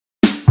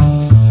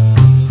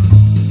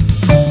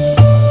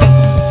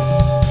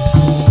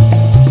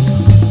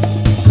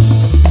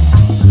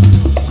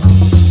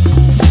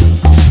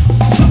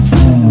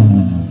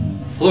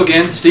Hello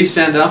again, Steve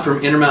Sandow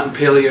from Intermountain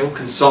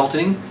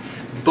Paleo-Consulting,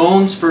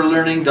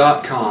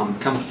 bonesforlearning.com.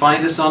 Come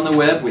find us on the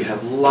web. We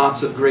have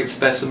lots of great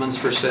specimens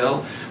for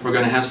sale. We're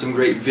going to have some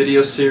great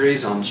video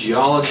series on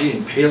geology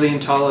and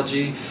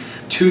paleontology,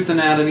 tooth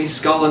anatomy,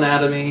 skull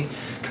anatomy,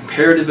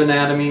 comparative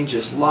anatomy,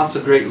 just lots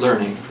of great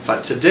learning.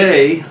 But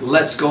today,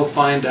 let's go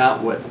find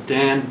out what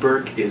Dan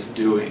Burk is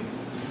doing.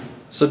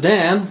 So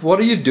Dan, what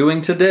are you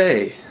doing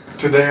today?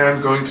 Today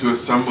I'm going to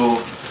assemble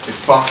a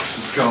fox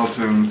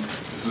skeleton.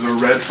 This is a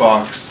red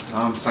fox,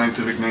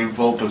 scientific name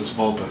Vulpes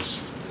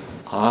vulpes.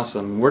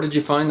 Awesome. Where did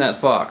you find that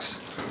fox?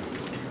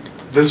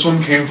 This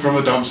one came from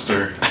a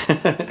dumpster.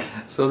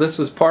 So this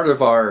was part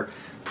of our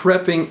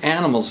prepping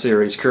animal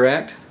series,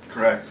 correct?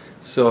 Correct.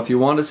 So if you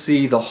want to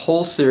see the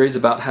whole series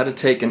about how to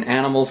take an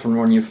animal from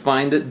when you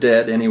find it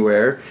dead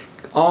anywhere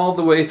all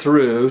the way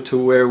through to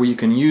where you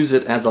can use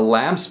it as a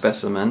lab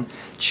specimen,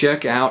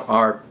 check out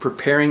our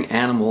Preparing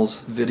Animals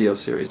video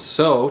series.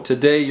 So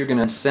today you're going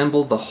to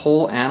assemble the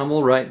whole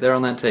animal right there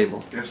on that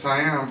table. Yes,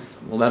 I am.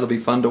 Well, that'll be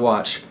fun to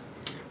watch.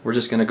 We're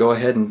just going to go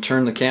ahead and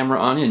turn the camera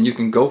on you and you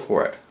can go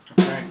for it.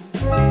 Okay.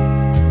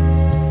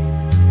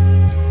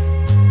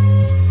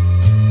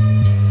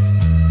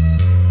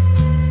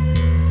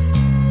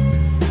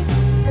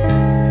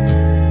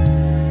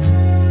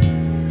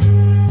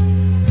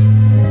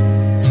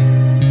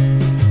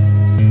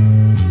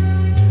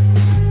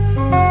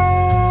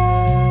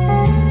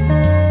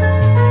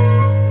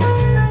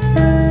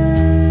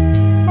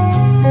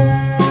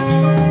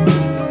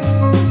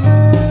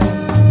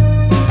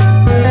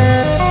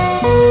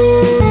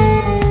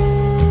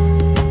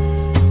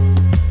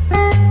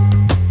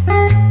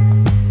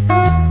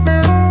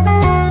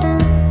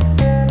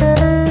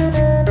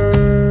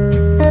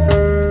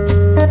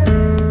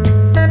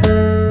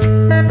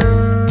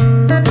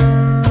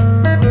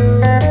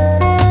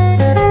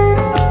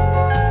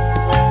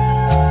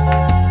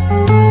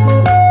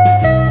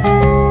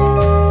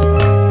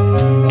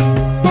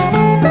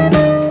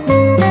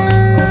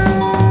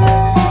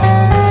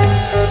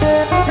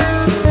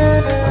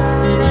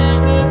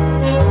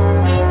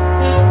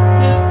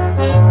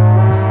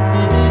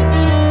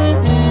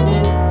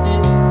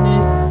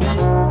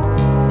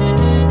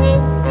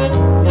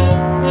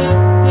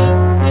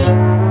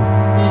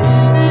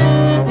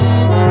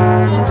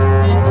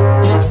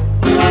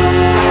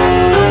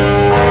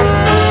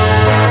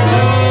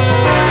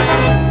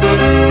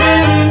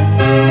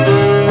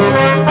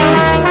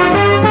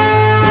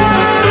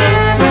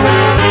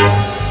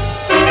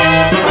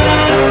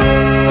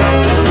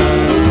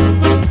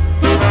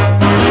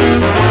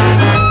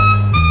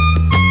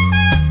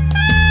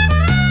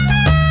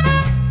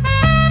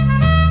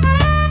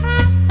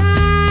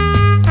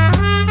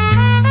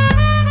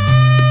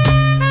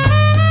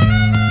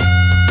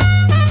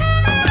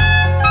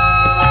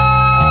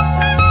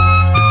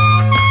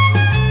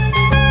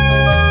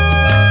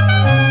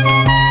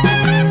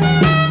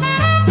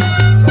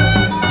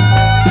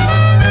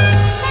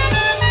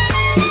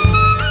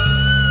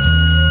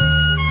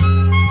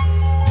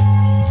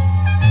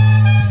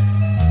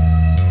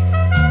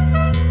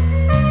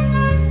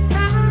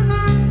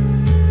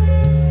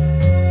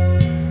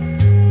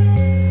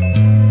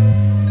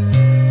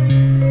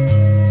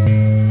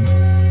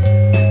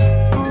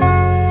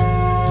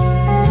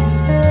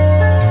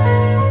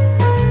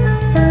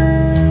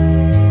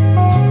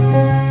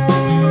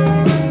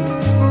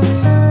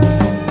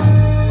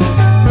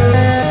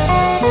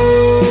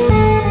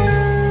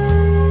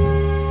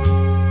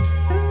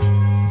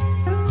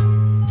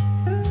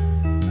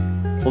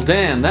 Well,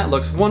 Dan, that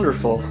looks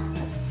wonderful.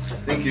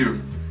 Thank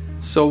you.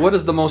 So what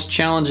is the most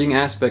challenging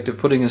aspect of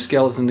putting a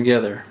skeleton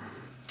together?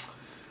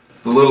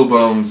 The little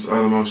bones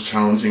are the most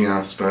challenging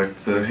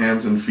aspect. The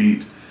hands and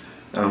feet,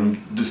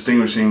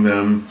 distinguishing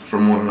them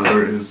from one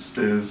another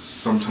is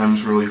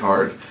sometimes really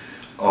hard.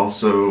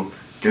 Also,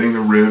 getting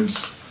the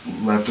ribs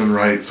left and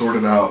right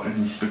sorted out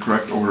in the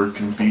correct order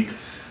can be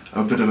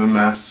a bit of a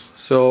mess.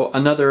 So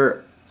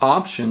another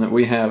option that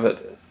we have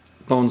at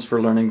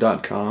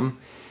bonesforlearning.com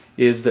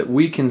is that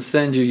we can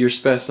send you your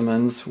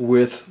specimens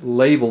with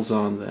labels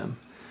on them.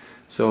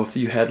 So if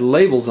you had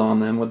labels on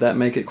them, would that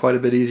make it quite a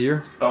bit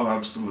easier? Oh,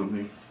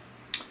 absolutely.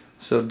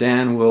 So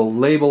Dan will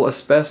label a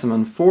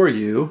specimen for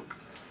you,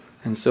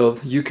 and so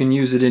you can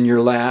use it in your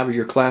lab or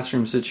your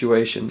classroom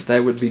situation.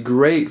 That would be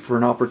great for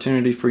an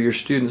opportunity for your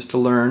students to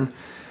learn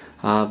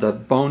the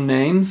bone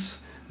names,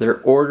 their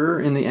order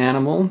in the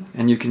animal,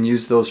 and you can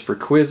use those for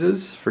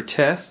quizzes, for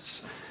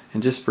tests,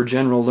 and just for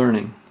general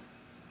learning.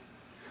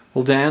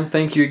 Well, Dan,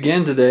 thank you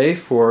again today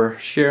for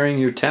sharing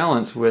your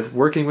talents with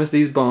working with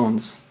these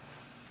bones.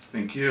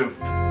 Thank you.